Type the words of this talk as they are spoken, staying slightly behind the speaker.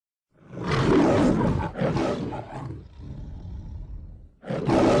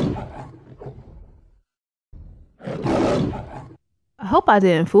hope I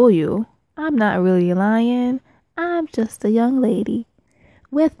didn't fool you. I'm not really a lion. I'm just a young lady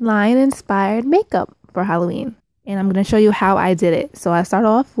with lion-inspired makeup for Halloween. And I'm going to show you how I did it. So I start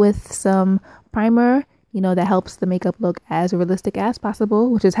off with some primer, that helps the makeup look as realistic as possible,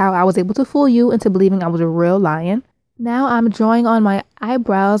 which is how I was able to fool you into believing I was a real lion. Now I'm drawing on my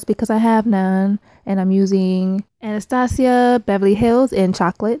eyebrows because I have none, and I'm using Anastasia Beverly Hills in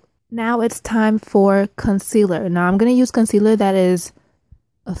chocolate. Now it's time for concealer. Now I'm going to use concealer that is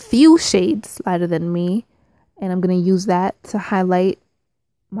a few shades lighter than me, and I'm going to use that to highlight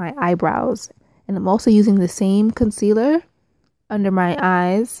my eyebrows. And I'm also using the same concealer under my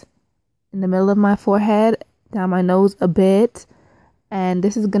eyes, in the middle of my forehead, down my nose a bit, and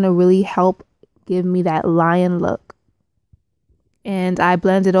this is going to really help give me that lion look. And I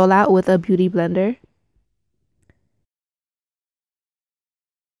blend it all out with a beauty blender.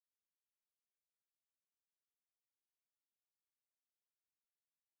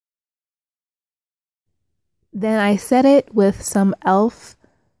 Then I set it with some e.l.f.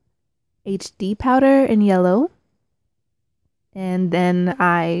 HD powder in yellow. And then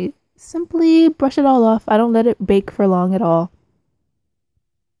I simply brush it all off. I don't let it bake for long at all.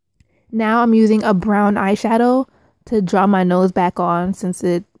 Now I'm using a brown eyeshadow to draw my nose back on since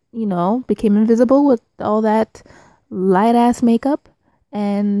it, became invisible with all that light ass makeup.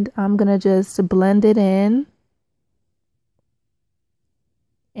 And I'm gonna just blend it in.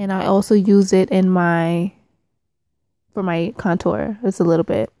 And I also use it for my contour just a little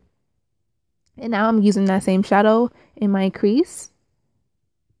bit. And now I'm using that same shadow in my crease.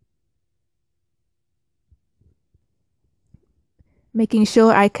 Making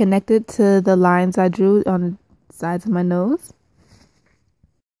sure I connect it to the lines I drew on the sides of my nose.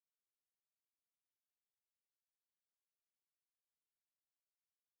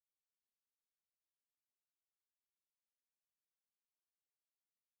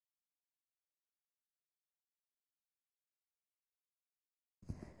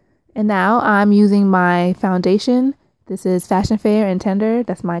 And now I'm using my foundation. This is Fashion Fair and Tender.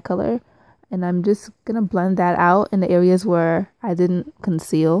 That's my color. And I'm just going to blend that out in the areas where I didn't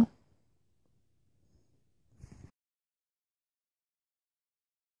conceal.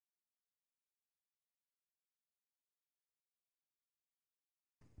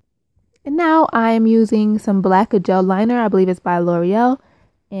 And now I am using some black gel liner. I believe it's by L'Oreal.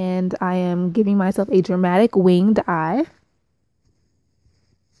 And I am giving myself a dramatic winged eye.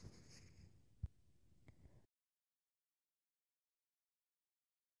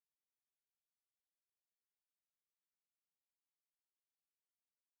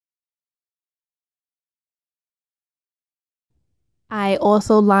 I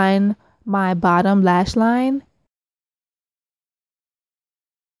also line my bottom lash line.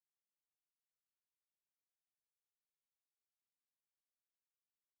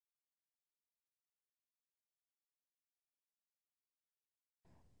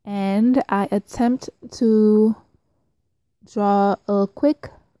 And I attempt to draw a quick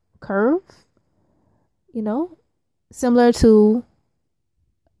curve, similar to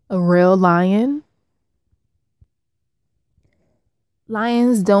a real lion.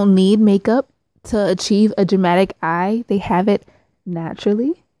 Lions don't need makeup to achieve a dramatic eye. They have it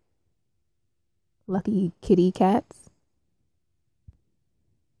naturally. Lucky kitty cats.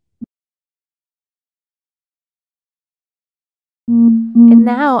 And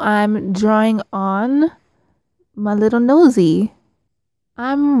now I'm drawing on my little nosy.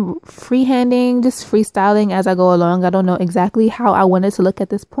 I'm freehanding, just freestyling as I go along. I don't know exactly how I want it to look at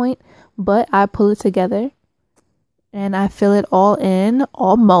this point, but I pull it together and I fill it all in,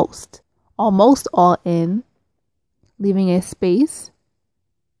 almost all in, leaving a space.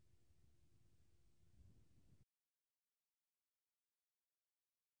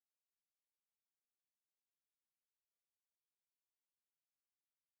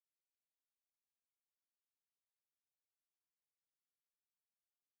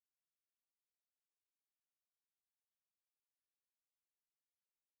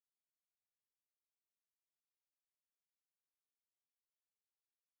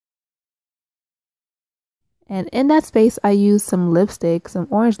 And in that space, I use some lipstick, some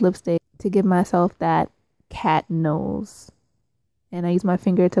orange lipstick, to give myself that cat nose. And I use my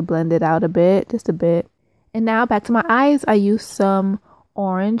finger to blend it out a bit, just a bit. And now back to my eyes, I use some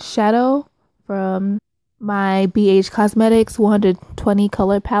orange shadow from my BH Cosmetics 120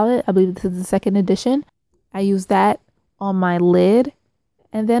 color palette. I believe this is the second edition. I use that on my lid.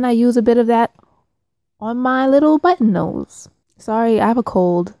 And then I use a bit of that on my little button nose. Sorry, I have a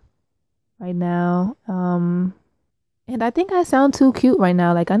cold right now. And I think I sound too cute right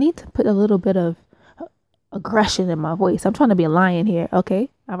now. Like I need to put a little bit of aggression in my voice. I'm trying to be a lion here, okay?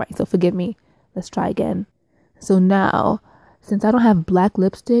 All right, so forgive me. Let's try again. So now, since I don't have black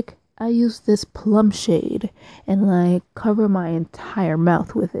lipstick, I use this plum shade and like cover my entire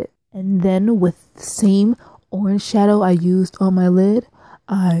mouth with it. And then with the same orange shadow I used on my lid,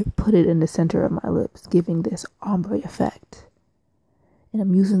 I put it in the center of my lips, giving this ombre effect. And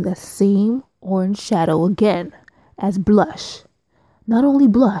I'm using the same orange shadow again as blush. Not only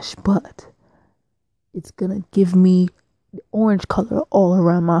blush, but it's gonna give me the orange color all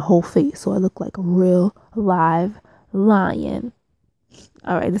around my whole face, so I look like a real live lion.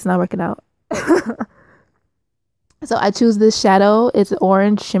 All right, this is not working out. So I choose this shadow. It's an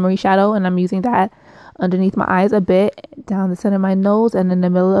orange shimmery shadow, and I'm using that underneath my eyes a bit, down the center of my nose, and in the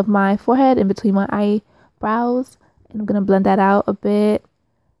middle of my forehead, in between my eyebrows. And I'm gonna blend that out a bit.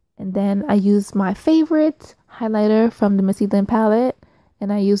 And then I use my favorite highlighter from the Missy Lynn palette,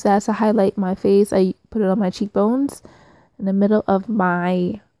 and I use that to highlight my face. I put it on my cheekbones, in the middle of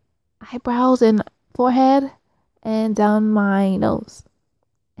my eyebrows and forehead, and down my nose.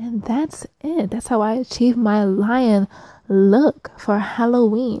 And that's it. That's how I achieve my lion look for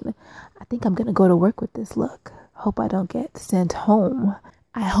Halloween. I think I'm gonna go to work with this look. Hope I don't get sent home.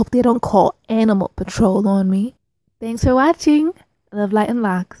 I hope they don't call Animal Patrol on me. Thanks for watching. Love, light, and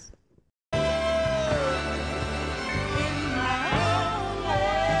locks.